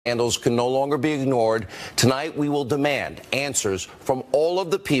Scandals can no longer be ignored. Tonight, we will demand answers from all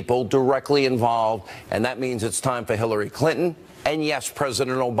of the people directly involved, and that means it's time for Hillary Clinton and, yes,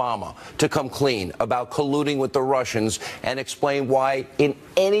 President Obama to come clean about colluding with the Russians and explain why, in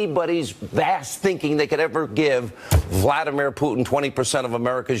anybody's vast thinking, they could ever give Vladimir Putin 20% of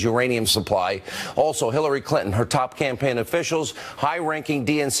America's uranium supply. Also, Hillary Clinton, her top campaign officials, high-ranking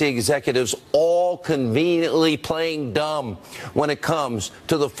DNC executives, all conveniently playing dumb when it comes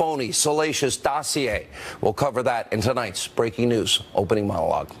to the phony, salacious dossier. We'll cover that in tonight's Breaking News opening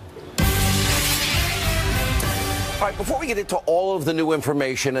monologue. All right, before we get into all of the new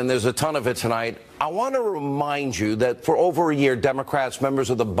information, and there's a ton of it tonight, I want to remind you that for over a year, Democrats, members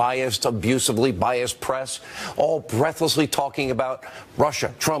of the biased, abusively biased press, all breathlessly talking about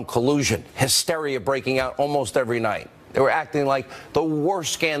Russia, Trump, collusion, hysteria breaking out almost every night. They were acting like the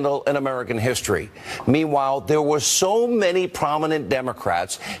worst scandal in American history. Meanwhile, there were so many prominent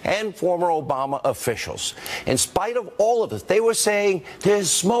Democrats and former Obama officials. In spite of all of this, they were saying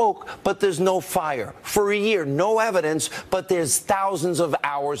there's smoke, but there's no fire. For a year, no evidence, but there's thousands of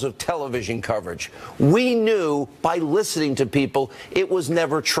hours of television coverage. We knew by listening to people it was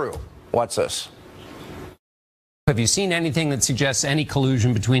never true. Watch this. Have you seen anything that suggests any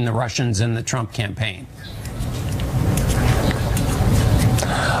collusion between the Russians and the Trump campaign?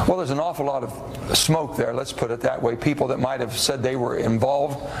 Well, there's an awful lot of smoke there, let's put it that way. People that might have said they were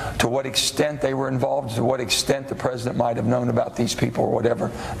involved, to what extent they were involved, to what extent the president might have known about these people or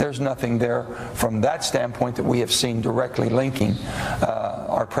whatever. There's nothing there from that standpoint that we have seen directly linking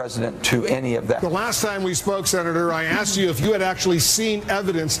our president to any of that. The last time we spoke, Senator, I asked you if you had actually seen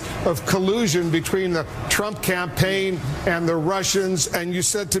evidence of collusion between the Trump campaign and the Russians, and you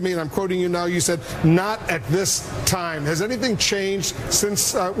said to me, and I'm quoting you now, you said, not at this time. Has anything changed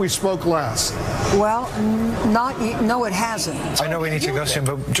since we spoke last? Well, no, it hasn't. I know we need to go soon,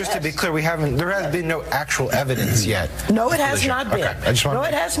 but just to be clear, there has been no actual evidence yet. No, it has not been. Okay, I just want no,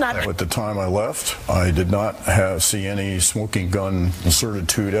 it has not been. At the time I left, I did not see any smoking gun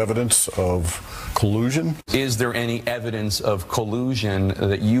certitude evidence of collusion. Is there any evidence of collusion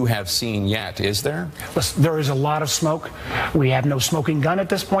that you have seen yet? Is there? Listen, there is a lot of smoke. We have no smoking gun at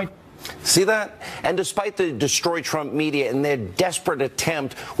this point. See that? And despite the Destroy Trump media and their desperate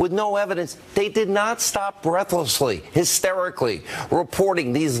attempt with no evidence, they did not stop breathlessly, hysterically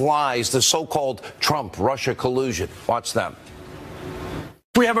reporting these lies, the so-called Trump-Russia collusion. Watch them.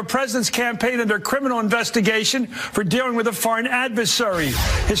 We have a president's campaign under criminal investigation for dealing with a foreign adversary.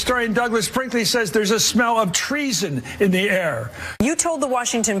 Historian Douglas Brinkley says there's a smell of treason in the air. You told the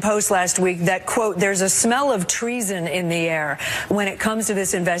Washington Post last week that, quote, there's a smell of treason in the air when it comes to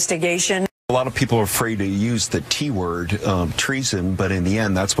this investigation. A lot of people are afraid to use the T word, treason, but in the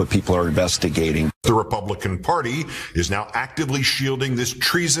end, that's what people are investigating. The Republican Party is now actively shielding this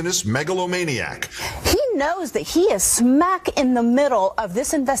treasonous megalomaniac. He knows that he is smack in the middle of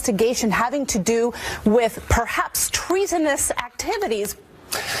this investigation having to do with perhaps treasonous activities.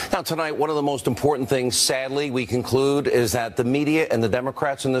 Now, tonight, one of the most important things, sadly, we conclude, is that the media and the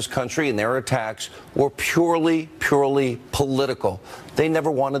Democrats in this country and their attacks were purely political. They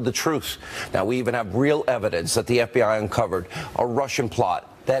never wanted the truth. Now, we even have real evidence that the FBI uncovered a Russian plot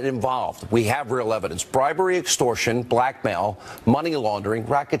that involved, we have real evidence, bribery, extortion, blackmail, money laundering,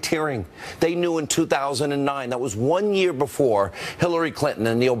 racketeering. They knew in 2009, that was 1 year before Hillary Clinton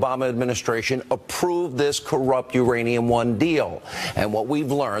and the Obama administration approved this corrupt Uranium One deal. And what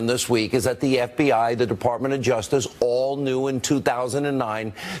we've learned this week is that the FBI, the Department of Justice, all knew in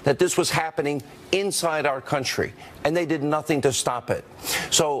 2009 that this was happening inside our country, and they did nothing to stop it.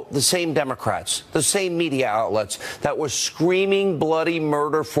 So the same Democrats, the same media outlets that were screaming bloody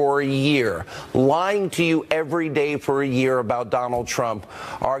murder for a year, lying to you every day for a year about Donald Trump,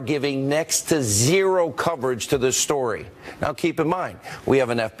 are giving next to zero coverage to this story. Now, keep in mind, we have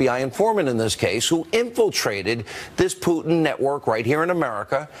an FBI informant in this case who infiltrated this Putin network right here in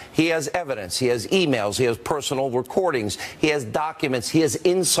America. He has evidence. He has emails. He has personal recordings. He has documents. He has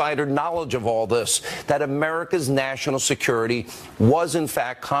insider knowledge of all this, that America's national security was, in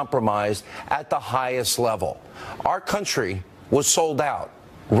fact, compromised at the highest level. Our country was sold out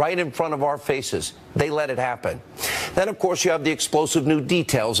right in front of our faces. They let it happen. Then, of course, you have the explosive new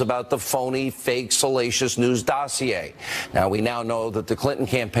details about the phony, fake, salacious news dossier. Now, we now know that the Clinton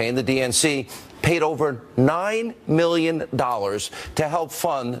campaign, the DNC, paid over $9 million to help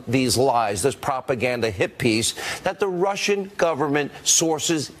fund these lies, this propaganda hit piece that the Russian government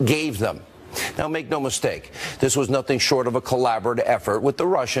sources gave them. Now, make no mistake, this was nothing short of a collaborative effort with the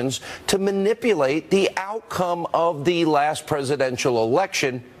Russians to manipulate the outcome of the last presidential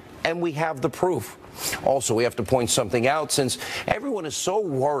election, and we have the proof. Also, we have to point something out since everyone is so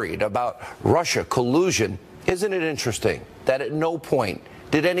worried about Russia collusion. Isn't it interesting that at no point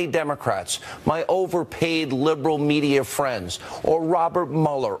did any Democrats, my overpaid liberal media friends, or Robert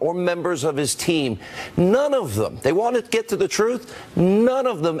Mueller, or members of his team, none of them, they want to get to the truth, none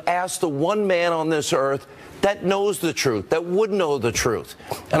of them asked the one man on this earth that knows the truth, that would know the truth.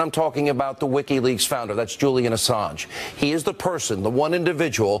 And I'm talking about the WikiLeaks founder, that's Julian Assange. He is the person, the one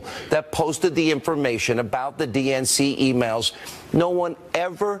individual that posted the information about the DNC emails. No one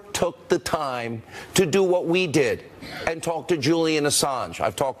ever took the time to do what we did and talk to Julian Assange.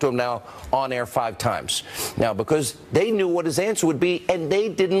 I've talked to him now on air 5 times. Now, because they knew what his answer would be, and they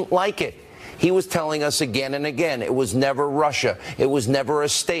didn't like it. He was telling us again and again it was never Russia, it was never a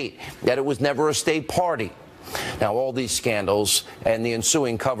state, that it was never a state party. Now, all these scandals and the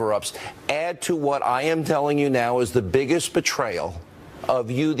ensuing cover-ups add to what I am telling you now is the biggest betrayal of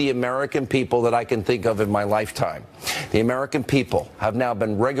you, the American people, that I can think of in my lifetime. The American people have now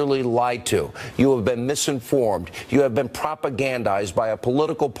been regularly lied to. You have been misinformed. You have been propagandized by a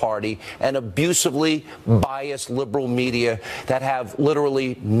political party and abusively biased liberal media that have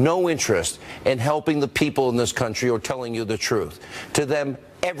literally no interest in helping the people in this country or telling you the truth. To them,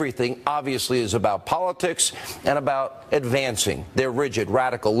 everything obviously is about politics and about advancing their rigid,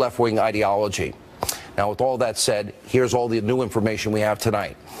 radical left-wing ideology. Now, with all that said, here's all the new information we have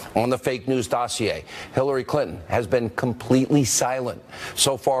tonight. On the fake news dossier, Hillary Clinton has been completely silent.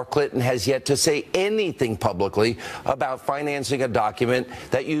 So far, Clinton has yet to say anything publicly about financing a document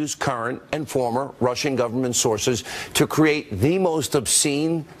that used current and former Russian government sources to create the most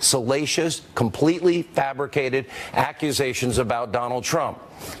obscene, salacious, completely fabricated accusations about Donald Trump.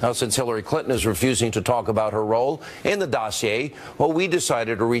 Now, since Hillary Clinton is refusing to talk about her role in the dossier, well, we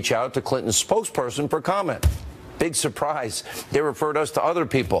decided to reach out to Clinton's spokesperson for comment. Big surprise. They referred us to other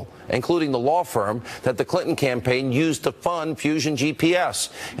people, including the law firm that the Clinton campaign used to fund Fusion GPS.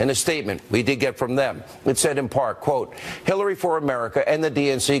 In a statement we did get from them, it said in part, quote, Hillary for America and the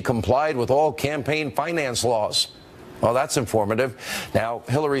DNC complied with all campaign finance laws. Well, that's informative. Now,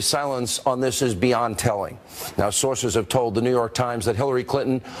 Hillary's silence on this is beyond telling. Now, sources have told the New York Times that Hillary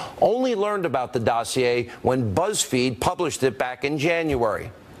Clinton only learned about the dossier when BuzzFeed published it back in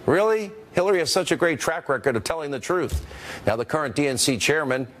January. Really? Hillary has such a great track record of telling the truth. Now, the current DNC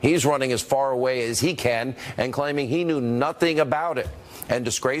chairman, he's running as far away as he can and claiming he knew nothing about it. And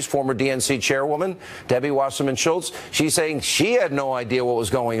disgraced former DNC chairwoman Debbie Wasserman Schultz, she's saying she had no idea what was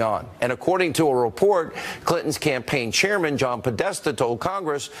going on. And according to a report, Clinton's campaign chairman, John Podesta, told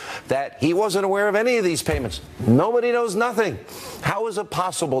Congress that he wasn't aware of any of these payments. Nobody knows nothing. How is it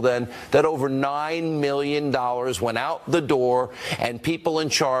possible, then, that over $9 million went out the door and people in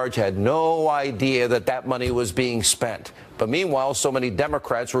charge had no idea that that money was being spent? But meanwhile, so many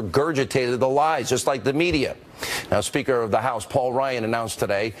Democrats regurgitated the lies, just like the media. Now, Speaker of the House Paul Ryan announced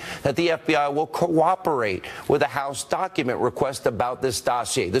today that the FBI will cooperate with a House document request about this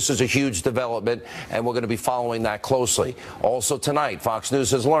dossier. This is a huge development, and we're going to be following that closely. Also tonight, Fox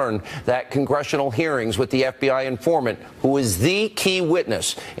News has learned that congressional hearings with the FBI informant, who is the key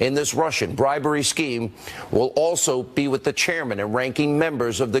witness in this Russian bribery scheme, will also be with the chairman and ranking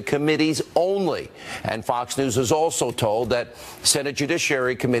members of the committees only. And Fox News is also told that Senate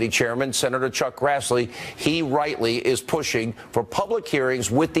Judiciary Committee Chairman Senator Chuck Grassley, he rightly is pushing for public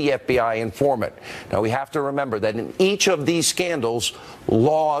hearings with the FBI informant. Now, we have to remember that in each of these scandals,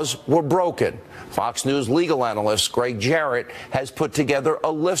 laws were broken. Fox News legal analyst Greg Jarrett has put together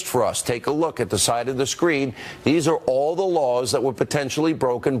a list for us. Take a look at the side of the screen. These are all the laws that were potentially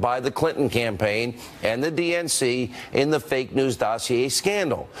broken by the Clinton campaign and the DNC in the fake news dossier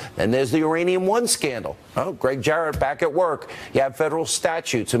scandal. And there's the Uranium One scandal. Oh, Greg Jarrett back at work. You have federal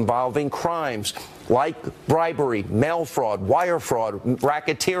statutes involving crimes like bribery, mail fraud, wire fraud,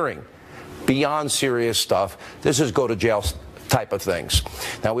 racketeering. Beyond serious stuff. This is go to jail type of things.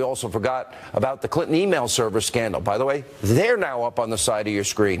 Now, we also forgot about the Clinton email server scandal. By the way, they're now up on the side of your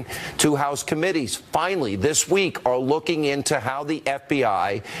screen. 2 House committees finally this week are looking into how the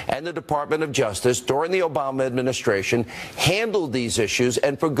FBI and the Department of Justice during the Obama administration handled these issues,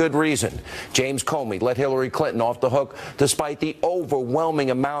 and for good reason. James Comey let Hillary Clinton off the hook despite the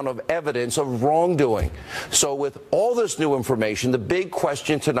overwhelming amount of evidence of wrongdoing. So with all this new information, the big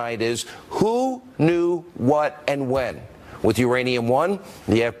question tonight is who knew what and when? With Uranium One,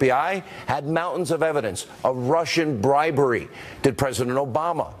 the FBI had mountains of evidence of Russian bribery. Did President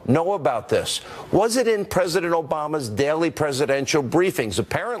Obama know about this? Was it in President Obama's daily presidential briefings?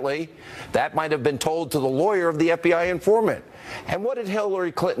 Apparently, that might have been told to the lawyer of the FBI informant. And what did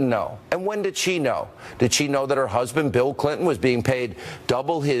Hillary Clinton know? And when did she know? Did she know that her husband, Bill Clinton, was being paid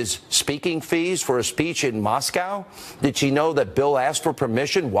double his speaking fees for a speech in Moscow? Did she know that Bill asked for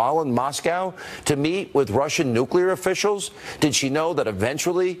permission while in Moscow to meet with Russian nuclear officials? Did she know that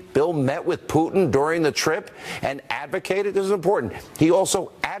eventually Bill met with Putin during the trip and advocated, this is important, he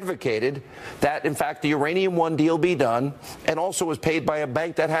also advocated that, in fact, the Uranium One deal be done, and also was paid by a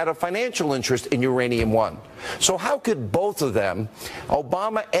bank that had a financial interest in Uranium One. So how could both of them,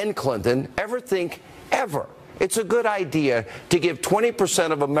 Obama and Clinton, ever think it's a good idea to give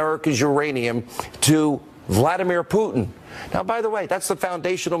 20% of America's uranium to Vladimir Putin? Now, by the way, that's the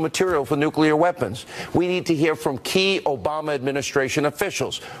foundational material for nuclear weapons. We need to hear from key Obama administration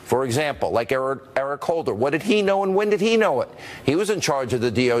officials. For example, like Eric Holder. What did he know and when did he know it? He was in charge of the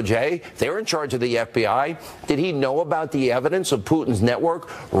DOJ. They were in charge of the FBI. Did he know about the evidence of Putin's network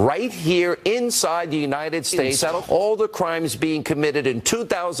right here inside the United States? All the crimes being committed in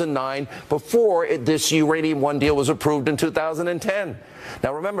 2009 before this Uranium One deal was approved in 2010.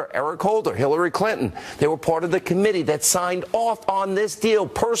 Now, remember, Eric Holder, Hillary Clinton, they were part of the committee that signed off on this deal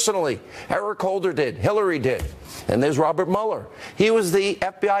personally. Eric Holder did. Hillary did. And there's Robert Mueller. He was the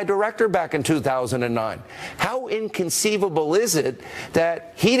FBI director back in 2009. How inconceivable is it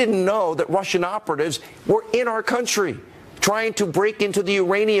that he didn't know that Russian operatives were in our country trying to break into the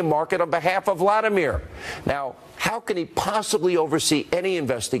uranium market on behalf of Vladimir? Now, how can he possibly oversee any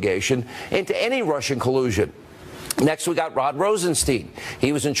investigation into any Russian collusion? Next, we got Rod Rosenstein.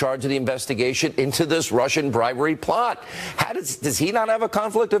 He was in charge of the investigation into this Russian bribery plot. Does he not have a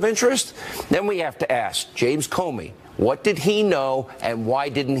conflict of interest? Then we have to ask James Comey. What did he know and why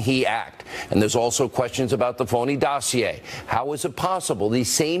didn't he act? And there's also questions about the phony dossier. How is it possible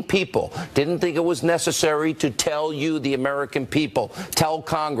these same people didn't think it was necessary to tell you, the American people, tell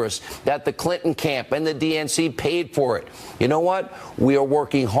Congress that the Clinton camp and the DNC paid for it? You know what? We are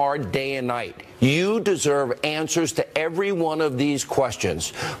working hard day and night. You deserve answers to every one of these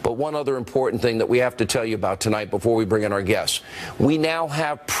questions. But one other important thing that we have to tell you about tonight before we bring in our guests. We now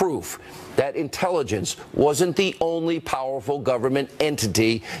have proof that intelligence wasn't the only powerful government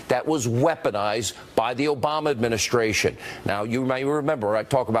entity that was weaponized by the Obama administration. Now, you may remember I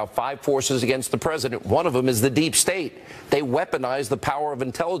talk about 5 forces against the president. One of them is the deep state. They weaponized the power of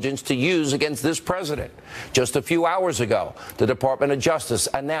intelligence to use against this president. Just a few hours ago, the Department of Justice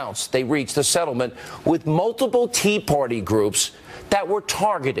announced they reached a settlement with multiple Tea Party groups that were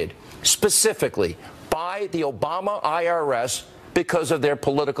targeted specifically by the Obama IRS because of their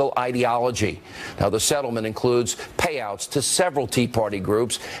political ideology. Now, the settlement includes payouts to several Tea Party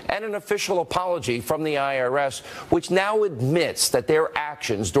groups and an official apology from the IRS, which now admits that their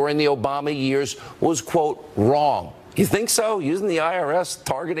actions during the Obama years was, quote, wrong. You think so? Using the IRS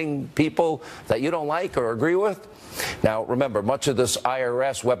targeting people that you don't like or agree with? Now, remember, much of this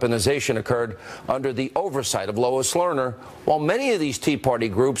IRS weaponization occurred under the oversight of Lois Lerner, while many of these Tea Party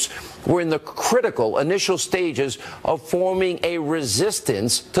groups were in the critical initial stages of forming a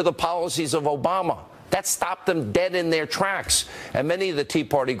resistance to the policies of Obama. That stopped them dead in their tracks. And many of the Tea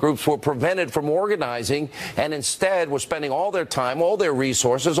Party groups were prevented from organizing and instead were spending all their time, all their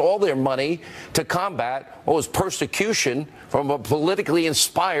resources, all their money to combat what was persecution from a politically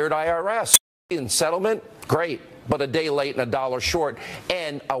inspired IRS. In settlement, great. But a day late and $1 short,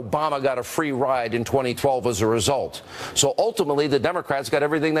 and Obama got a free ride in 2012 as a result. So ultimately, the Democrats got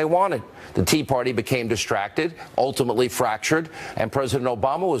everything they wanted. The Tea Party became distracted, ultimately fractured, and President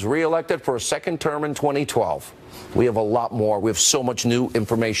Obama was reelected for a second term in 2012. We have a lot more. We have so much new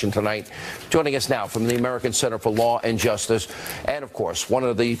information tonight. Joining us now from the American Center for Law and Justice, and of course, one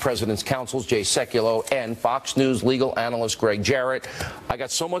of the president's counsels, Jay Sekulow, and Fox News legal analyst Greg Jarrett. I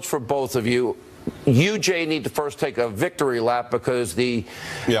got so much for both of you. You, Jay, need to first take a victory lap because the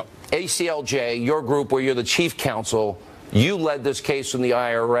ACLJ, your group where you're the chief counsel, you led this case from the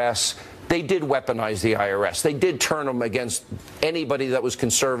IRS. They did weaponize the IRS. They did turn them against anybody that was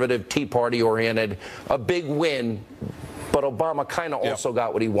conservative, Tea Party oriented. A big win, but Obama kind of also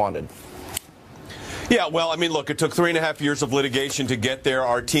got what he wanted. Yeah, well, I mean, look, it took 3.5 years of litigation to get there.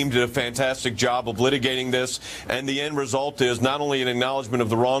 Our team did a fantastic job of litigating this, and the end result is not only an acknowledgement of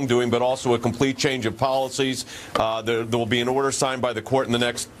the wrongdoing, but also a complete change of policies. There will be an order signed by the court in the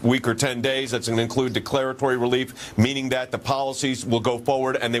next week or 10 days. That's going to include declaratory relief, meaning that the policies will go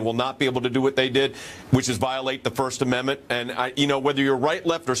forward and they will not be able to do what they did, which is violate the First Amendment. And, you know, whether you're right,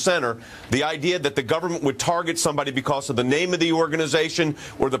 left, or center, the idea that the government would target somebody because of the name of the organization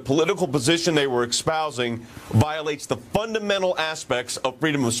or the political position they were espousing violates the fundamental aspects of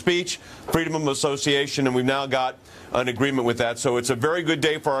freedom of speech, freedom of association, and we've now got an agreement with that. So it's a very good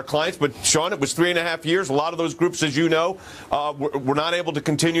day for our clients. But, Sean, it was 3.5 years. A lot of those groups, as you know, were not able to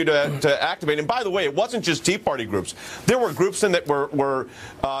continue to activate. And, by the way, it wasn't just Tea Party groups. There were groups in that were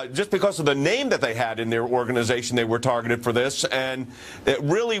just because of the name that they had in their organization, they were targeted for this. And it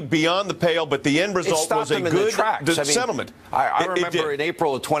really beyond the pale, but the end result was a good settlement. I remember in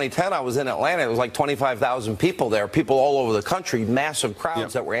April of 2010, I was in Atlanta. It was like 25,000 people there, people all over the country, massive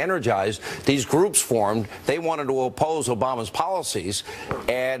crowds that were energized. These groups formed. They wanted to oppose Obama's policies,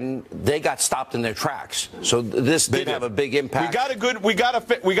 and they got stopped in their tracks. So this did have a big impact.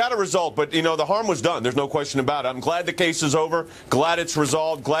 We got a result, but you know the harm was done. There's no question about it. I'm glad the case is over. Glad it's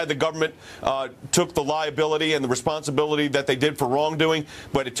resolved. Glad the government took the liability and the responsibility that they did for wrongdoing.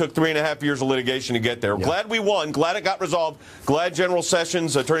 But it took 3.5 years of litigation to get there. Glad we won. Glad it got resolved. Glad General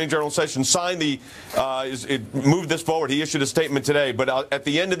Sessions, Attorney General Sessions, signed it moved this forward. He issued a statement today. But at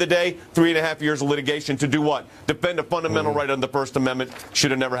the end of the day, 3.5 years of litigation to do what? Defend a fundamental right under the First Amendment.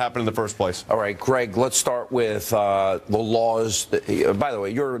 Should have never happened in the first place. All right, Greg, let's start with the laws. By the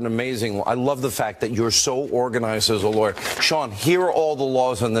way, you're an amazing. I love the fact that you're so organized as a lawyer. Sean, here are all the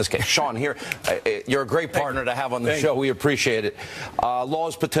laws in this case. Sean, here, you're a great partner to have on the show. We appreciate it.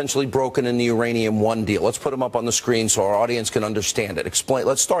 Laws potentially broken in the Uranium One deal. Let's put them up on the screen so our audience can understand it. Explain.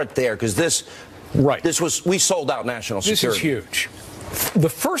 Let's start there because we sold out national security. This is huge. The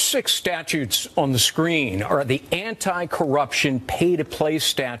first 6 statutes on the screen are the anti-corruption pay-to-play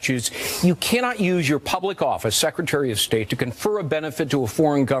statutes. You cannot use your public office, Secretary of State, to confer a benefit to a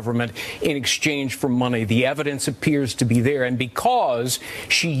foreign government in exchange for money. The evidence appears to be there. And because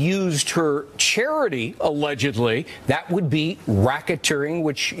she used her charity, allegedly, that would be racketeering,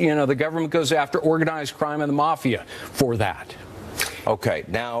 which, you know, the government goes after organized crime and the mafia for that. Okay,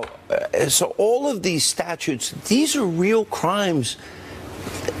 now, so all of these statutes, these are real crimes.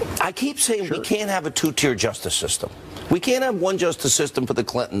 I keep saying we can't have a two-tier justice system. We can't have one justice system for the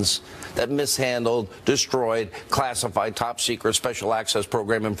Clintons that mishandled, destroyed, classified, top secret, special access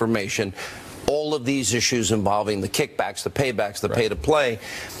program information, all of these issues involving the kickbacks, the paybacks, the pay-to-play.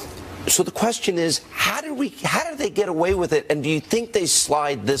 So the question is, how did they get away with it, and do you think they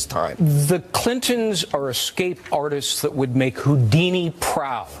slide this time? The Clintons are escape artists that would make Houdini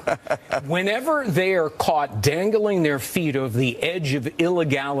proud. Whenever they are caught dangling their feet over the edge of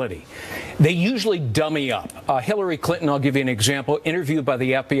illegality, they usually dummy up. Hillary Clinton, I'll give you an example, interviewed by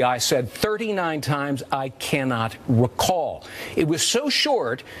the FBI, said 39 times, "I cannot recall." It was so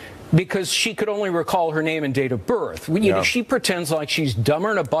short because she could only recall her name and date of birth. You know, she pretends like she's dumber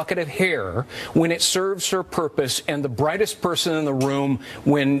than a bucket of hair when it serves her purpose and the brightest person in the room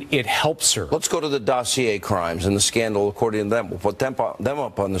when it helps her. Let's go to the dossier crimes and the scandal according to them. We'll put them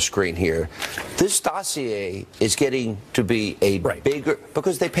up on the screen here. This dossier is getting to be a bigger,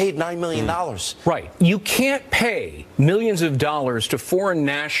 because they paid $9 million. Right. You can't pay millions of dollars to foreign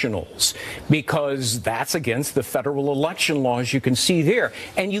nationals because that's against the federal election laws, you can see there.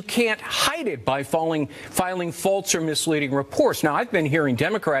 And you can't hide it by filing false or misleading reports. Now, I've been hearing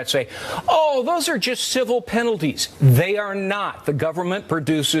Democrats say, oh, those are just civil penalties. They are not. The government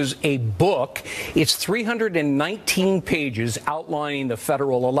produces a book. It's 319 pages outlining the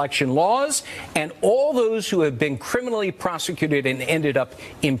federal election laws and all those who have been criminally prosecuted and ended up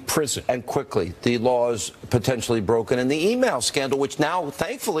in prison. And quickly, the laws potentially broken in the email scandal, which now,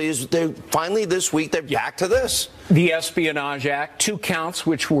 thankfully, is finally this week, they're back to this. The Espionage Act, 2 counts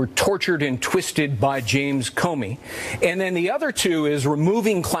which were tortured and twisted by James Comey. And then the other 2 is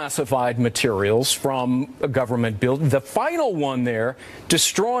removing classified materials from a government building. The final one there,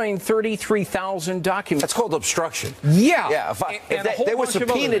 destroying 33,000 documents. That's called obstruction. Yeah. They were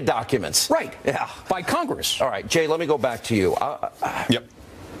subpoenaed documents. Right. Yeah. By Congress. All right, Jay, let me go back to you.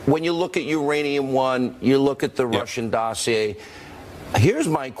 When you look at Uranium One, you look at the Russian dossier, here's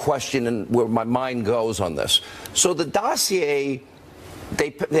my question and where my mind goes on this. So the dossier,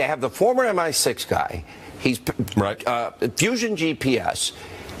 they have the former MI6 guy. He's Fusion GPS.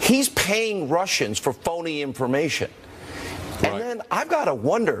 He's paying Russians for phony information. And then I've got to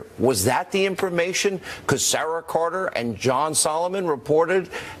wonder, was that the information? Because Sarah Carter and John Solomon reported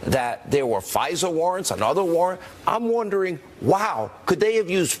that there were FISA warrants, another warrant. I'm wondering, wow, could they have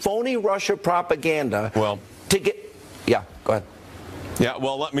used phony Russia propaganda to get... Yeah, go ahead. Yeah,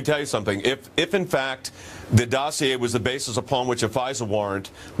 well, let me tell you something. If in fact the dossier was the basis upon which a FISA warrant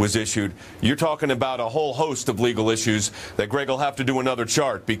was issued, you're talking about a whole host of legal issues that Greg will have to do another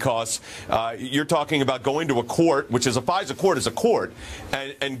chart, because you're talking about going to a court, which is a FISA court, is a court,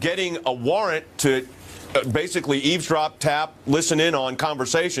 and getting a warrant to basically eavesdrop, tap, listen in on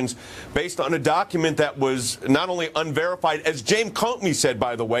conversations based on a document that was not only unverified, as James Comey said,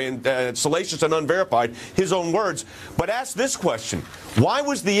 by the way, and salacious and unverified, his own words, but ask this question. Why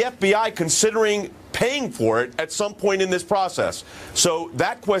was the FBI considering paying for it at some point in this process? So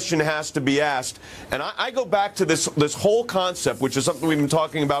that question has to be asked. And I go back to this whole concept, which is something we've been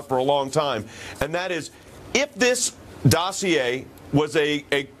talking about for a long time, and that is, if this dossier was a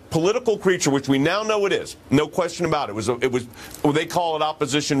political creature, which we now know it is, no question about it. It was they call it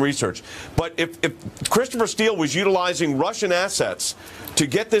opposition research. But if Christopher Steele was utilizing Russian assets to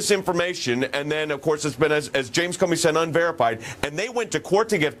get this information, and then, of course, it's been, as James Comey said, unverified, and they went to court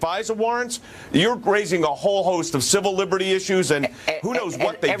to get FISA warrants, you're raising a whole host of civil liberty issues, and who knows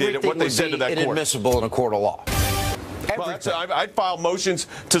what they did and what they said to that court. Inadmissible in a court of law. Well, I'd file motions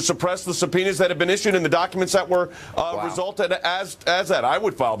to suppress the subpoenas that have been issued and the documents that were resulted as that. I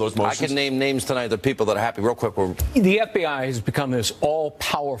would file those motions. I can name names tonight of people that are happy. Real quick. The FBI has become this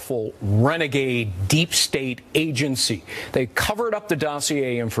all-powerful, renegade, deep state agency. They covered up the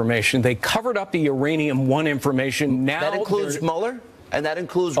dossier information. They covered up the Uranium One information. Now that includes Mueller? And that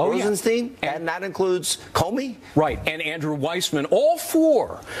includes Rosenstein? Yeah. And that includes Comey? Right. And Andrew Weissman. All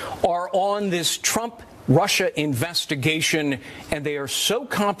four are on this Trump-Russia investigation, and they are so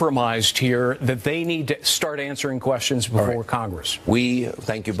compromised here that they need to start answering questions before Congress. We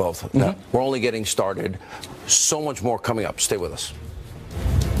thank you both. We're only getting started. So much more coming up. Stay with us.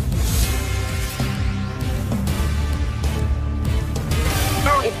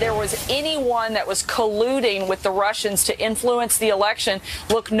 If there was anyone that was colluding with the Russians to influence the election,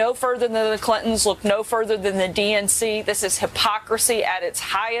 look no further than the Clintons, look no further than the DNC. This is hypocrisy at its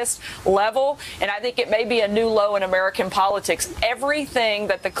highest level, and I think it may be a new low in American politics. Everything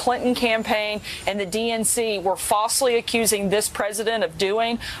that the Clinton campaign and the DNC were falsely accusing this president of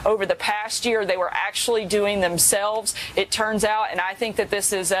doing over the past year, they were actually doing themselves, it turns out, and I think that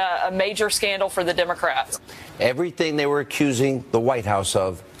this is a major scandal for the Democrats. Everything they were accusing the White House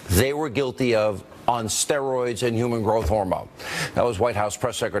of, they were guilty of on steroids and human growth hormone. That was White House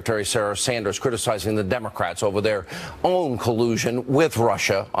Press Secretary Sarah Sanders criticizing the Democrats over their own collusion with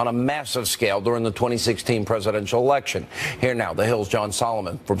Russia on a massive scale during the 2016 presidential election. Here now, The Hill's John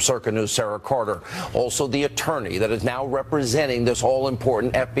Solomon, from Circa News, Sarah Carter, also the attorney that is now representing this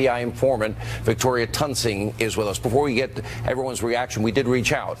all-important FBI informant, Victoria Tunsing, is with us. Before we get everyone's reaction, we did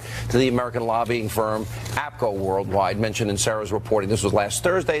reach out to the American lobbying firm APCO Worldwide, mentioned in Sarah's reporting. This was last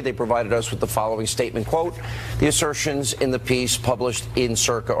Thursday. They provided us with the following statement, quote, "The assertions in the piece published in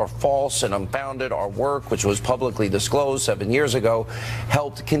Circa are false and unfounded. Our work, which was publicly disclosed 7 years ago,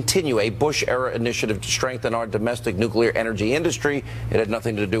 helped continue a Bush-era initiative to strengthen our domestic nuclear energy industry. It had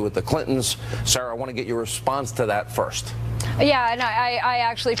nothing to do with the Clintons." Sarah, I want to get your response to that first. Yeah, and I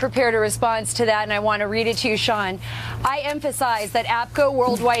actually prepared a response to that, and I want to read it to you, Sean. I emphasize that APCO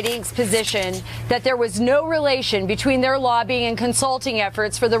Worldwide Inc.'s position that there was no relation between their lobbying and consulting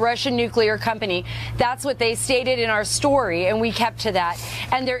efforts for the Russian nuclear company. That's what they stated in our story, and we kept to that.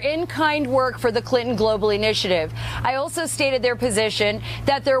 And their in-kind work for the Clinton Global Initiative. I also stated their position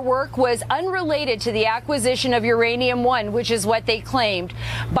that their work was unrelated to the acquisition of Uranium One, which is what they claimed,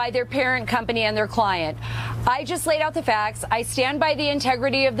 by their parent company and their client. I just laid out the facts. I stand by the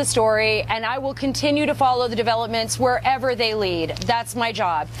integrity of the story, and I will continue to follow the developments wherever they lead. That's my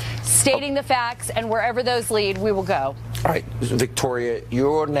job. Stating the facts, and wherever those lead, we will go. All right, Victoria,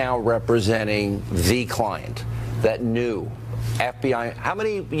 you're now representing the client that knew FBI. How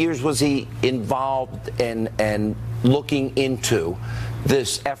many years was he involved in looking into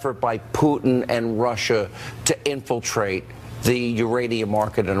this effort by Putin and Russia to infiltrate the uranium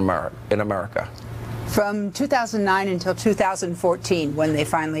market in America? From 2009 until 2014, when they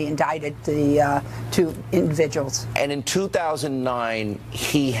finally indicted the two individuals. And in 2009,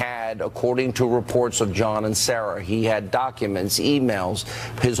 he had, according to reports of John and Sarah, he had documents, emails,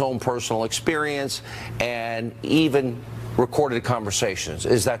 his own personal experience, and even recorded conversations.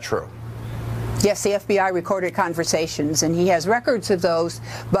 Is that true? Yes, the FBI recorded conversations, and he has records of those,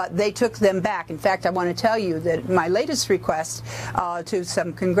 but they took them back. In fact, I want to tell you that my latest request to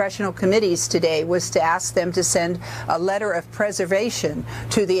some congressional committees today was to ask them to send a letter of preservation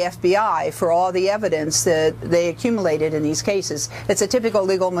to the FBI for all the evidence that they accumulated in these cases. It's a typical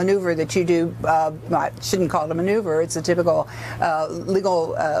legal maneuver that you do. I shouldn't call it a maneuver. It's a typical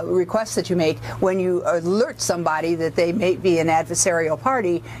legal request that you make when you alert somebody that they may be an adversarial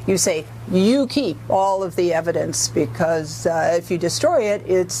party. You say, you keep all of the evidence, because if you destroy it,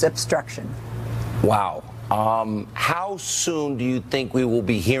 it's obstruction. Wow. How soon do you think we will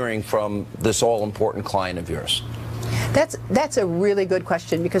be hearing from this all-important client of yours? That's a really good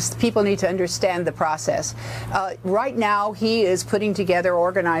question, because people need to understand the process. Right now, he is putting together,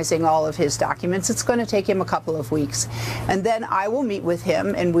 organizing all of his documents. It's going to take him a couple of weeks. And then I will meet with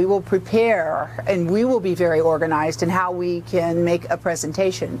him, and we will prepare, and we will be very organized in how we can make a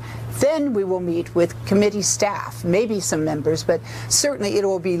presentation. Then we will meet with committee staff, maybe some members, but certainly it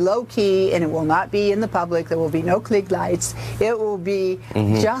will be low-key, and it will not be in the public. There will be no Klieg lights. It will be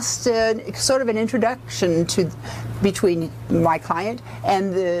just sort of an introduction between my client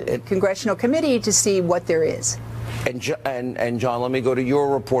and the congressional committee to see what there is. And John, let me go to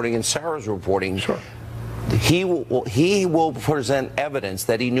your reporting and Sarah's reporting. Sure. He will present evidence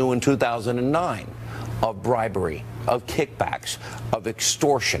that he knew in 2009 of bribery, of kickbacks, of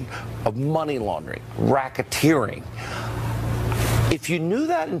extortion, of money laundering, racketeering. If you knew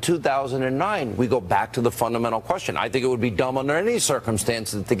that in 2009, we go back to the fundamental question. I think it would be dumb under any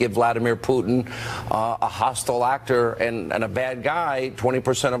circumstances to give Vladimir Putin, a hostile actor and a bad guy,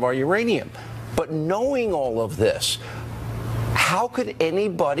 20% of our uranium. But knowing all of this, how could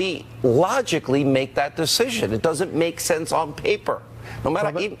anybody logically make that decision? It doesn't make sense on paper. No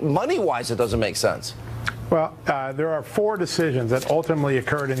matter, money-wise, it doesn't make sense. Well, there are 4 decisions that ultimately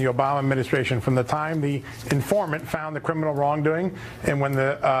occurred in the Obama administration from the time the informant found the criminal wrongdoing and when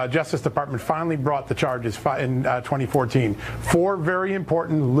the Justice Department finally brought the charges in 2014. 4 very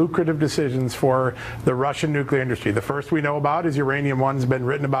important, lucrative decisions for the Russian nuclear industry. The first we know about is Uranium One's been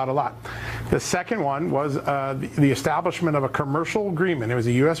written about a lot. The second one was the establishment of a commercial agreement. It was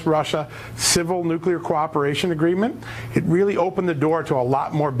a U.S.-Russia civil nuclear cooperation agreement. It really opened the door to a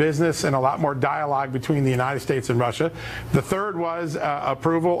lot more business and a lot more dialogue between the United States and Russia. The third was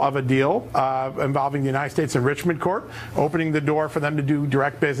approval of a deal involving the United States Enrichment Court, opening the door for them to do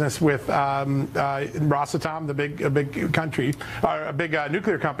direct business with Rosatom, the big country, a big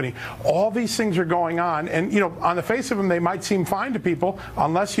nuclear company. All these things are going on, and on the face of them, they might seem fine to people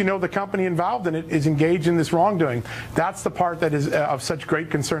unless you know the company involved in it is engaged in this wrongdoing. That's the part that is of such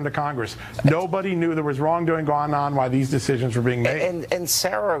great concern to Congress. Nobody knew there was wrongdoing going on while these decisions were being made. And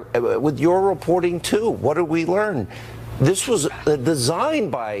Sarah, with your reporting too, what did we learn? This was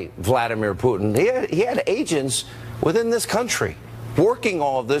designed by Vladimir Putin. He had agents within this country working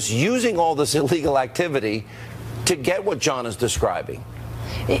all of this, using all this illegal activity to get what John is describing.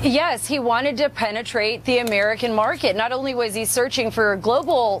 Yes, he wanted to penetrate the American market. Not only was he searching for a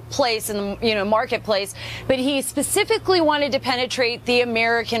global place in the marketplace, but he specifically wanted to penetrate the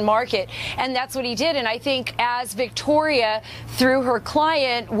American market, and that's what he did. And I think as Victoria, through her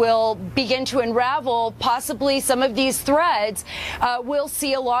client, will begin to unravel possibly some of these threads, we'll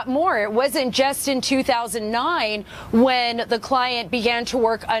see a lot more. It wasn't just in 2009 when the client began to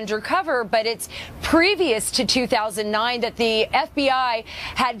work undercover, but it's previous to 2009 that the FBI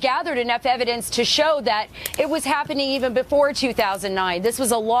had gathered enough evidence to show that it was happening even before 2009. This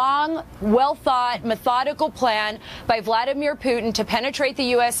was a long, well-thought, methodical plan by Vladimir Putin to penetrate the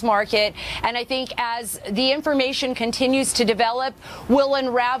U.S. market. And I think as the information continues to develop, we'll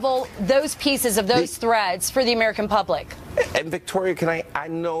unravel those pieces of those threads for the American public. And Victoria, I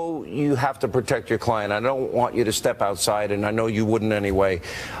know you have to protect your client. I don't want you to step outside, and I know you wouldn't anyway.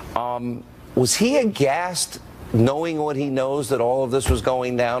 Was he aghast knowing what he knows, that all of this was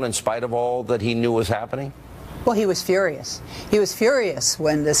going down in spite of all that he knew was happening? Well, he was furious. He was furious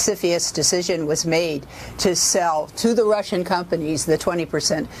when the CFIUS decision was made to sell to the Russian companies the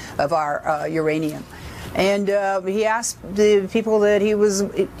 20% of our uranium. And he asked the people that he was,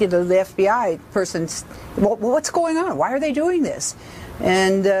 the FBI persons, well, what's going on? Why are they doing this?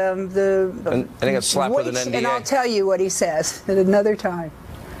 And and he got slapped with an NDA. And I'll tell you what he says at another time.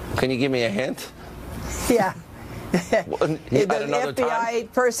 Can you give me a hint? Yeah. The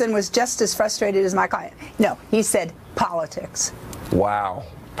FBI person was just as frustrated as my client. No, he said politics. Wow.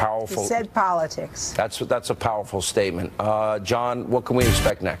 Powerful. He said politics. That's a powerful statement. John, what can we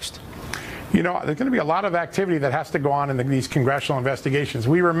expect next? You know, there's going to be a lot of activity that has to go on in these congressional investigations.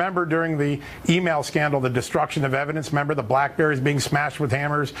 We remember during the email scandal the destruction of evidence. Remember the BlackBerries being smashed with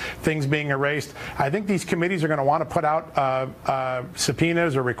hammers, things being erased. I think these committees are going to want to put out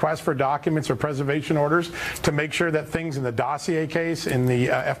subpoenas or requests for documents or preservation orders to make sure that things in the dossier case, in the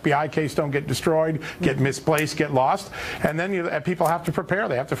FBI case, don't get destroyed, get misplaced, get lost. And then people have to prepare.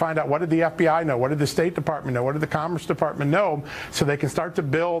 They have to find out, what did the FBI know? What did the State Department know? What did the Commerce Department know? So they can start to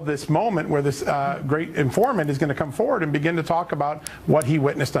build this moment where this great informant is going to come forward and begin to talk about what he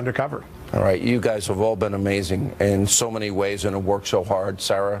witnessed undercover. All right, you guys have all been amazing in so many ways and have worked so hard.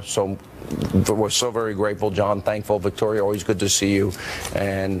 Sarah, we're so very grateful. John, thankful. Victoria, always good to see you.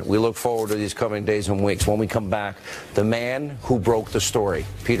 And we look forward to these coming days and weeks. When we come back, the man who broke the story,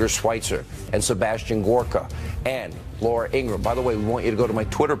 Peter Schweizer and Sebastian Gorka and Laura Ingraham. By the way, we want you to go to my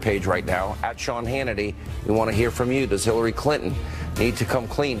Twitter page right now, at Sean Hannity. We want to hear from you. Does Hillary Clinton need to come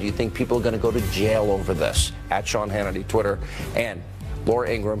clean? Do you think people are going to go to jail over this? At Sean Hannity, Twitter. And Laura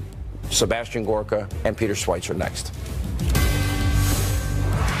Ingraham, Sebastian Gorka, and Peter Schweizer next.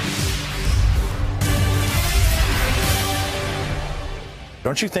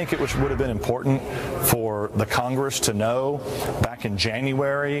 Don't you think it would have been important for the Congress to know back in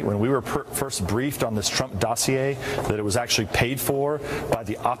January when we were first briefed on this Trump dossier that it was actually paid for by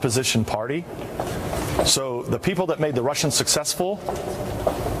the opposition party? So the people that made the Russians successful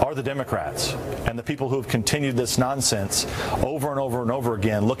are the Democrats and the people who have continued this nonsense over and over and over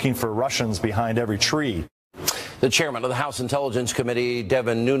again, looking for Russians behind every tree. The chairman of the House Intelligence Committee,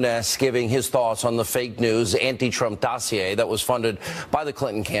 Devin Nunes, giving his thoughts on the fake news anti-Trump dossier that was funded by the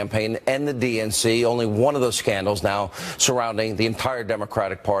Clinton campaign and the DNC. Only one of the scandals now surrounding the entire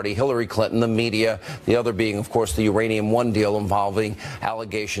Democratic Party, Hillary Clinton, the media, the other being, of course, the Uranium One deal involving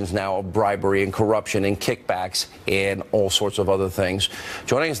allegations now of bribery and corruption and kickbacks and all sorts of other things.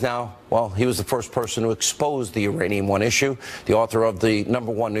 Joining us now, well, he was the first person to expose the Uranium One issue, the author of the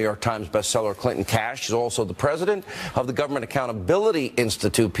 #1 New York Times bestseller, Clinton Cash. He's also the president of the Government Accountability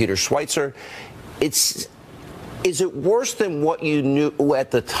Institute, Peter Schweizer. Is it worse than what you knew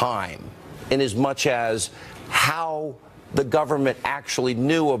at the time, in as much as how the government actually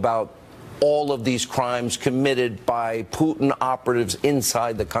knew about all of these crimes committed by Putin operatives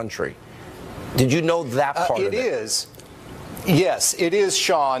inside the country? Did you know that part of it? It is. Yes, it is,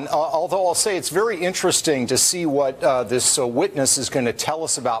 Sean, although I'll say it's very interesting to see what this witness is going to tell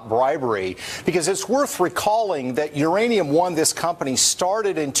us about bribery, because it's worth recalling that Uranium One, this company,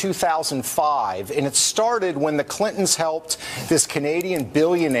 started in 2005, and it started when the Clintons helped this Canadian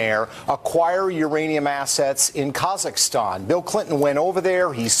billionaire acquire uranium assets in Kazakhstan. Bill Clinton went over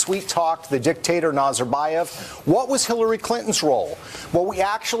there. He sweet-talked the dictator Nazarbayev. What was Hillary Clinton's role? Well, we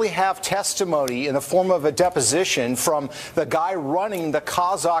actually have testimony in the form of a deposition from the guy running the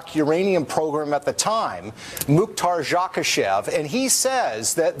Kazakh uranium program at the time, Mukhtar Zakashev, and he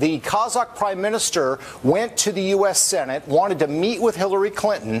says that the Kazakh prime minister went to the U.S. Senate, wanted to meet with Hillary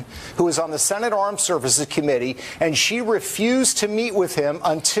Clinton, who was on the Senate Armed Services Committee, and she refused to meet with him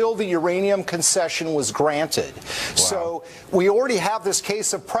until the uranium concession was granted. Wow. So we already have this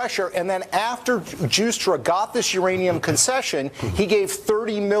case of pressure, and then after Justra got this uranium concession, he gave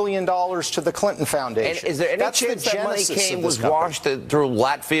 $30 million to the Clinton Foundation. And is there any chance that money was washed through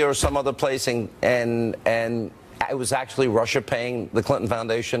Latvia or some other place, and it was actually Russia paying the Clinton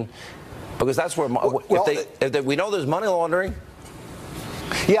Foundation? Because that's where, if we know there's money laundering.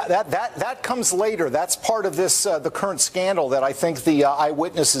 Yeah, that comes later. That's part of this, the current scandal that I think the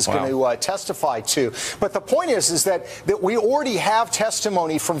eyewitness is going to testify to. But the point is that we already have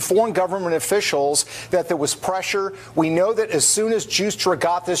testimony from foreign government officials that there was pressure. We know that as soon as Justra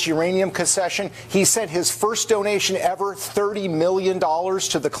got this uranium concession, he sent his first donation ever, $30 million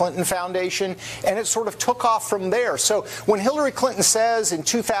to the Clinton Foundation, and it sort of took off from there. So when Hillary Clinton says in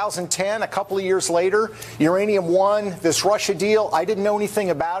 2010, a couple of years later, Uranium One, this Russia deal, I didn't know anything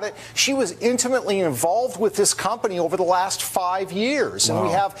about it. She was intimately involved with this company over the last 5 years, and we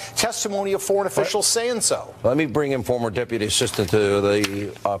have testimony of foreign officials saying so. Let me bring in former Deputy Assistant to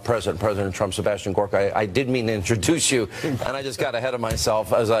the President Trump, Sebastian Gorka. I did mean to introduce you, and I just got ahead of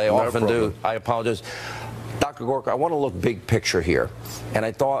myself, as I often do. I apologize. Dr. Gorka, I want to look big picture here, and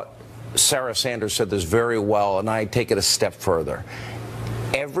I thought Sarah Sanders said this very well, and I take it a step further.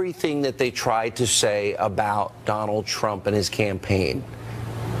 Everything that they tried to say about Donald Trump and his campaign,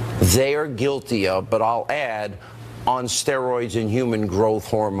 they are guilty of, but I'll add, on steroids and human growth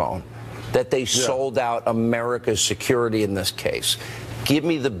hormone, that they sold out America's security in this case. Give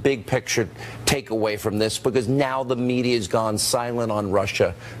me the big picture takeaway from this, because now the media has gone silent on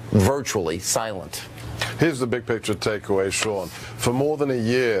Russia, virtually silent. Here's the big picture takeaway, Sean. For more than a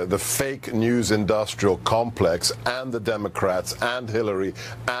year, the fake news industrial complex and the Democrats and Hillary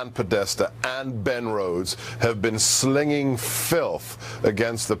and Podesta and Ben Rhodes have been slinging filth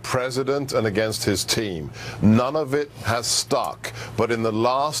against the president and against his team. None of it has stuck. But in the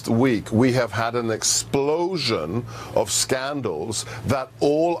last week, we have had an explosion of scandals that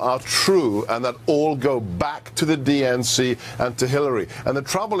all are true and that all go back to the DNC and to Hillary. And the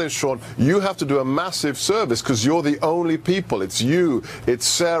trouble is, Sean, you have to do a massive service because you're the only people. It's you, it's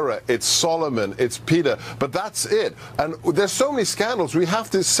Sarah, it's Solomon, it's Peter, but that's it. And there's so many scandals, we have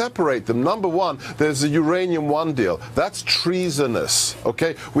to separate them. Number one, there's the Uranium One deal. That's treasonous,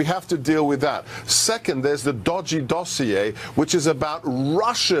 okay? We have to deal with that. Second, there's the dodgy dossier, which is about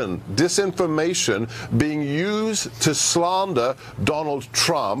Russian disinformation being used to slander Donald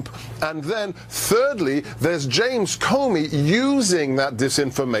Trump. And then thirdly, there's James Comey using that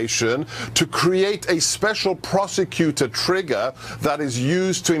disinformation to create a special prosecutor trigger that is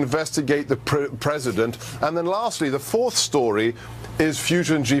used to investigate the president. And then lastly, the fourth story is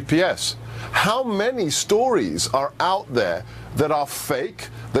Fusion GPS. How many stories are out there that are fake,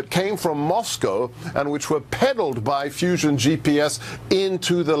 that came from Moscow, and which were peddled by Fusion GPS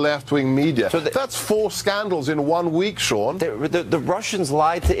into the left-wing media? So that's 4 scandals in 1 week, Sean. The Russians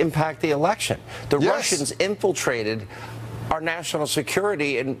lied to impact the election. The Russians infiltrated our national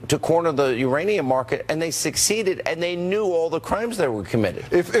security and to corner the uranium market, and they succeeded, and they knew all the crimes that were committed.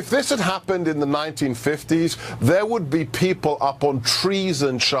 If this had happened in the 1950s, there would be people up on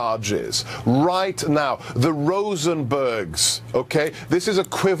treason charges right now. The Rosenbergs, okay? This is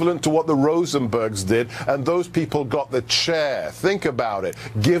equivalent to what the Rosenbergs did, and those people got the chair. Think about it.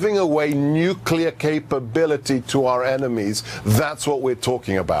 Giving away nuclear capability to our enemies, that's what we're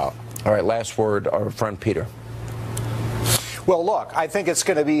talking about. All right, last word, our friend Peter. Well, look, I think it's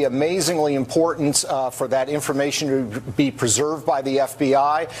going to be amazingly important for that information to be preserved by the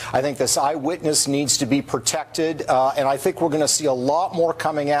FBI. I think this eyewitness needs to be protected, and I think we're going to see a lot more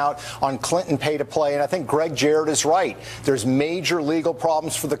coming out on Clinton pay-to-play, and I think Greg Jarrett is right. There's major legal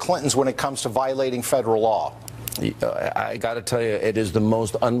problems for the Clintons when it comes to violating federal law. I got to tell you, it is the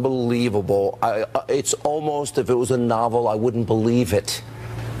most unbelievable. It's almost, if it was a novel, I wouldn't believe it.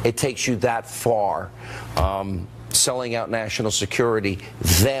 It takes you that far. Selling out national security,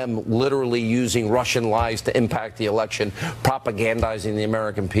 them literally using Russian lies to impact the election, propagandizing the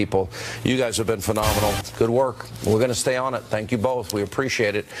American people. You guys have been phenomenal. Good work. We're going to stay on it. Thank you both. We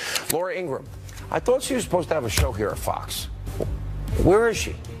appreciate it. Laura Ingraham, I thought she was supposed to have a show here at Fox. Where is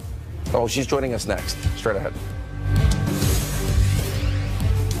she? Oh, she's joining us next. Straight ahead.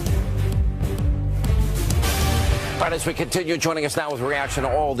 All right, as we continue, joining us now with reaction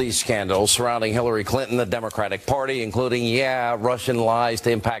to all these scandals surrounding Hillary Clinton, the Democratic Party, including, Russian lies to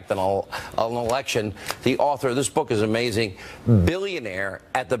impact an election. The author of this book is amazing, billionaire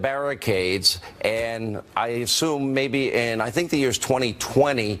at the barricades, and I assume maybe in, I think the year's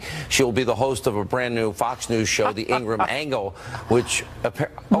 2020, she'll be the host of a brand new Fox News show, The Ingraham Angle, which,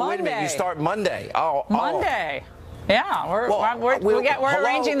 wait a minute, you start Monday. Monday. Yeah, we're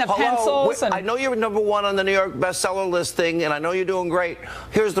arranging the pencils. I know you're #1 on the New York bestseller listing, and I know you're doing great.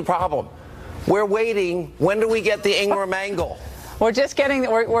 Here's the problem. We're waiting. When do we get the Ingraham Angle? We're just getting,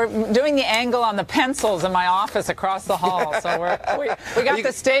 we're doing the angle on the pencils in my office across the hall. So we got the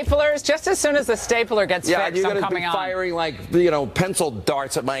staplers. Just as soon as the stapler gets fixed, I'm coming on. Firing pencil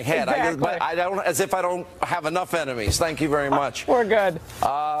darts at my head. Exactly. I don't, as if I don't have enough enemies. Thank you very much. We're good.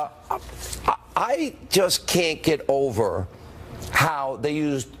 I just can't get over how they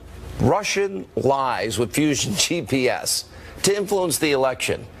used Russian lies with Fusion GPS to influence the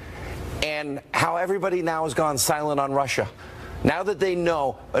election, and how everybody now has gone silent on Russia. Now that they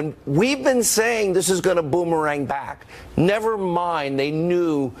know, and we've been saying this is going to boomerang back. Never mind, they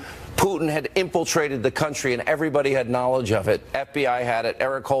knew Putin had infiltrated the country and everybody had knowledge of it. FBI had it,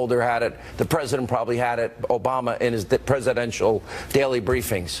 Eric Holder had it, the president probably had it, Obama in his presidential daily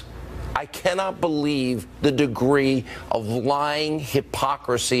briefings. I cannot believe the degree of lying,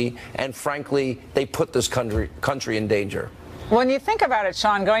 hypocrisy, and frankly, they put this country in danger. When you think about it,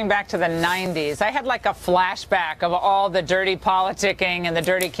 Sean, going back to the 90s, I had like a flashback of all the dirty politicking and the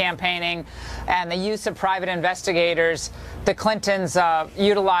dirty campaigning and the use of private investigators the Clintons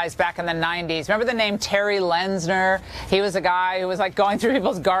utilized back in the 90s. Remember the name Terry Lenzner? He was a guy who was like going through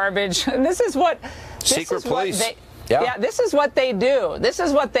people's garbage. And this is what... Secret police. Yeah, this is what they do. This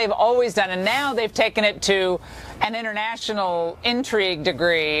is what they've always done. And now they've taken it to an international intrigue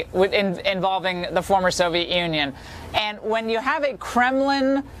degree involving the former Soviet Union. And when you have a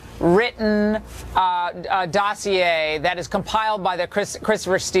Kremlin written dossier that is compiled by the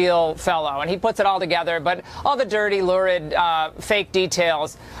Christopher Steele fellow, and he puts it all together, but all the dirty, lurid, fake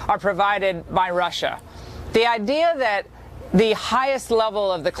details are provided by Russia. The idea that the highest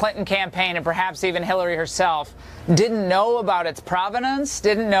level of the Clinton campaign, and perhaps even Hillary herself, didn't know about its provenance,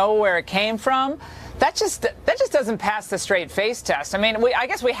 didn't know where it came from, that just doesn't pass the straight face test. I mean, I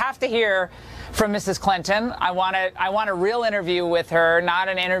guess we have to hear from Mrs. Clinton. I want a real interview with her, not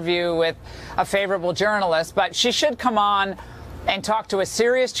an interview with a favorable journalist, but she should come on and talk to a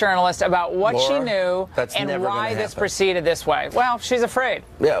serious journalist about what she knew and why this proceeded this way. Well, she's afraid.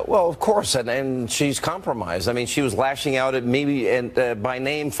 Yeah, well, of course, and she's compromised. I mean, she was lashing out at me and by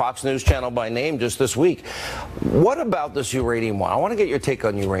name, Fox News Channel by name, just this week. What about this Uranium One? I want to get your take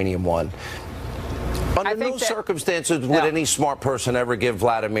on Uranium One. Under no circumstances would any smart person ever give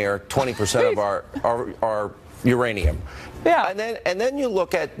Vladimir 20% of our uranium. Yeah. And then you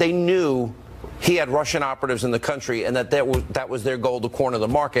look at, they knew he had Russian operatives in the country, and that was their goal to corner the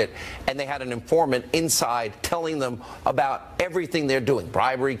market, and they had an informant inside telling them about everything they're doing: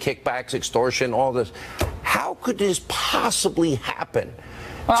 bribery, kickbacks, extortion, all this. How could this possibly happen?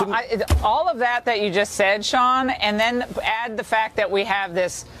 Well, all of that you just said, Sean, and then add the fact that we have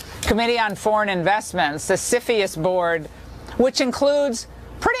this Committee on Foreign Investments, the CFIUS board, which includes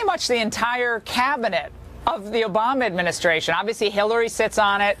pretty much the entire cabinet of the Obama administration. Obviously, Hillary sits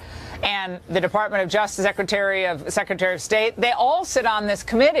on it, and the Department of Justice, Secretary of State, they all sit on this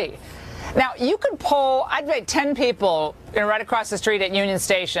committee. Now, you could poll, I'd bet 10 people right across the street at Union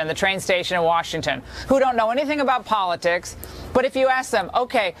Station, the train station in Washington, who don't know anything about politics. But if you ask them,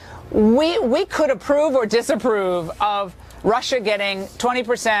 okay, we could approve or disapprove of Russia getting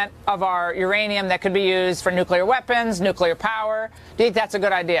 20% of our uranium that could be used for nuclear weapons, nuclear power. Do you think that's a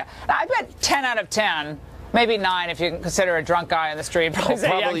good idea? Now, I bet 10 out of 10, maybe 9 if you consider a drunk guy on the street, probably say,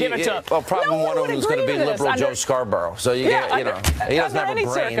 yeah, give it to him. Well, probably one of them is going to be liberal Joe Scarborough. So you get, he doesn't have a brain.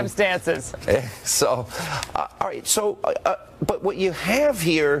 Under any circumstances. So, all right. So, but what you have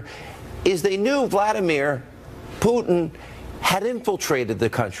here is they knew Vladimir Putin had infiltrated the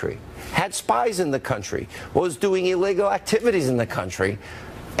country, had spies in the country, was doing illegal activities in the country,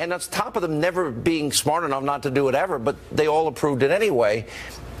 and on top of them never being smart enough not to do it ever, but they all approved it anyway.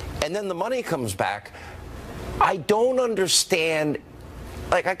 And then the money comes back. I don't understand.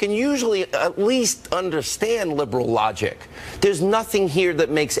 Like, I can usually at least understand liberal logic. There's nothing here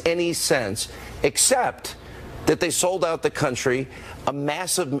that makes any sense except that they sold out the country, a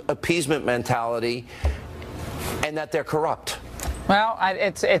massive appeasement mentality, and that they're corrupt. Well,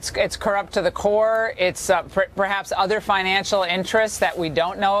 it's corrupt to the core. It's perhaps other financial interests that we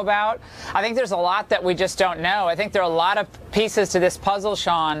don't know about. I think there's a lot that we just don't know. I think there are a lot of pieces to this puzzle,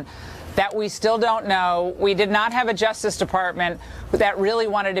 Sean, that we still don't know. We did not have a Justice Department that really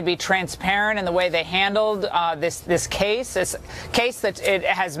wanted to be transparent in the way they handled this case that it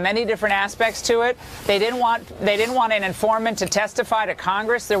has many different aspects to it. They didn't want an informant to testify to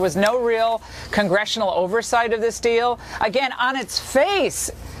Congress. There was no real congressional oversight of this deal. Again, on its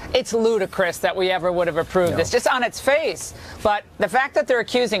face, it's ludicrous that we ever would have approved this, just on its face. But the fact that they're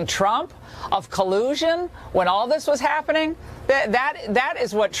accusing Trump of collusion when all this was happening, that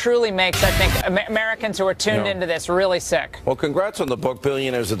is what truly makes, I think, Americans who are tuned into this really sick. Well, congrats on the book,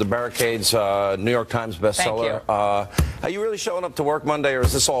 Billionaires at the Barricades, New York Times bestseller. Thank you. Are you really showing up to work Monday, or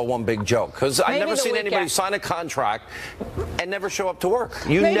is this all one big joke? Because I've never seen anybody sign a contract and never show up to work.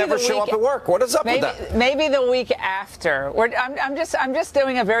 You never show up at work. What is up with that? Maybe the week after. I'm just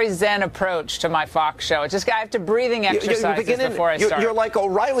doing a very zen approach to my Fox show. It's just I have to breathing exercises before I start. You're like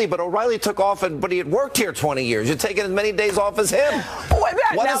O'Reilly, but O'Reilly took off, but he had worked here 20 years. You're taking as many days off as him.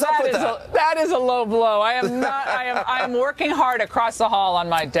 What is up with that? That is a low blow. I am not. I am working hard across the hall on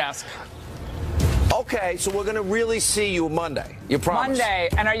my desk. Okay, so we're going to really see you Monday. You promise? Monday.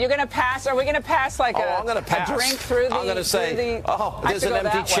 And are you going to pass? Are we going to pass like I'm gonna pass. A drink through the... I'm going to say, there's an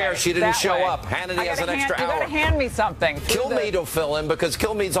empty chair. She didn't show up. Hannity has an extra hour. You got to hand me something. Kilmeade will fill in because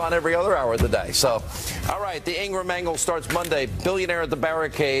Kilmeade's on every other hour of the day. So, all right, the Ingram Angle starts Monday. Billionaire at the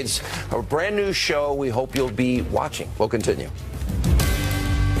Barricades, a brand new show. We hope you'll be watching. We'll continue.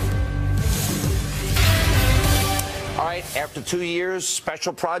 All right, after 2 years,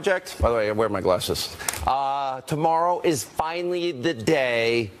 special project. By the way, I wear my glasses. Tomorrow is finally the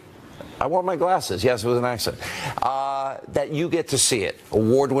day. I wore my glasses. Yes, it was an accident. that you get to see it.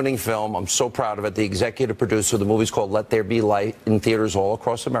 Award-winning film. I'm so proud of it. The executive producer. The movie's called Let There Be Light in theaters all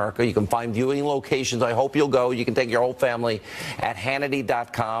across America. You can find viewing locations. I hope you'll go. You can take your whole family at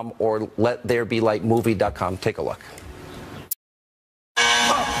Hannity.com or LetThereBeLightMovie.com. Take a look.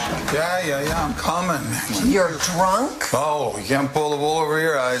 Yeah, I'm coming. You're drunk? Oh, you can't pull the wool over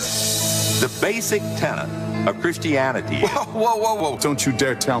your eyes. The basic tenet of Christianity is... Whoa. Don't you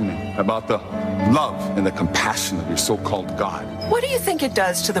dare tell me about the love and the compassion of your so-called God. What do you think it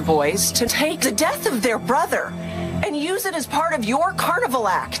does to the boys to take the death of their brother and use it as part of your carnival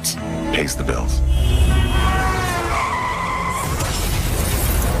act? Pays the bills.